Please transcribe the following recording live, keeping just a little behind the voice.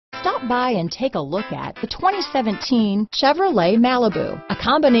Stop by and take a look at the 2017 Chevrolet Malibu, a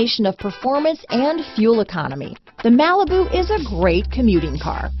combination of performance and fuel economy. The Malibu is a great commuting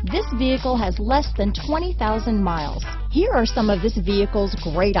car. This vehicle has less than 20,000 miles. Here are some of this vehicle's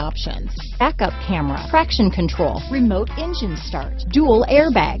great options: backup camera, traction control, remote engine start, dual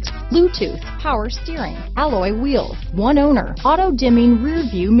airbags, Bluetooth, power steering, alloy wheels, one owner, auto dimming rear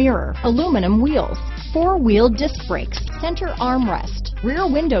view mirror, aluminum wheels, four-wheel disc brakes, center armrest, rear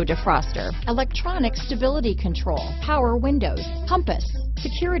window defroster, electronic stability control, power windows, compass,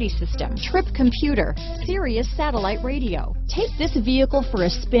 security system, trip computer, Sirius satellite radio. Take this vehicle for a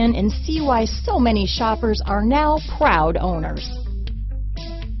spin and see why so many shoppers are now proud owners.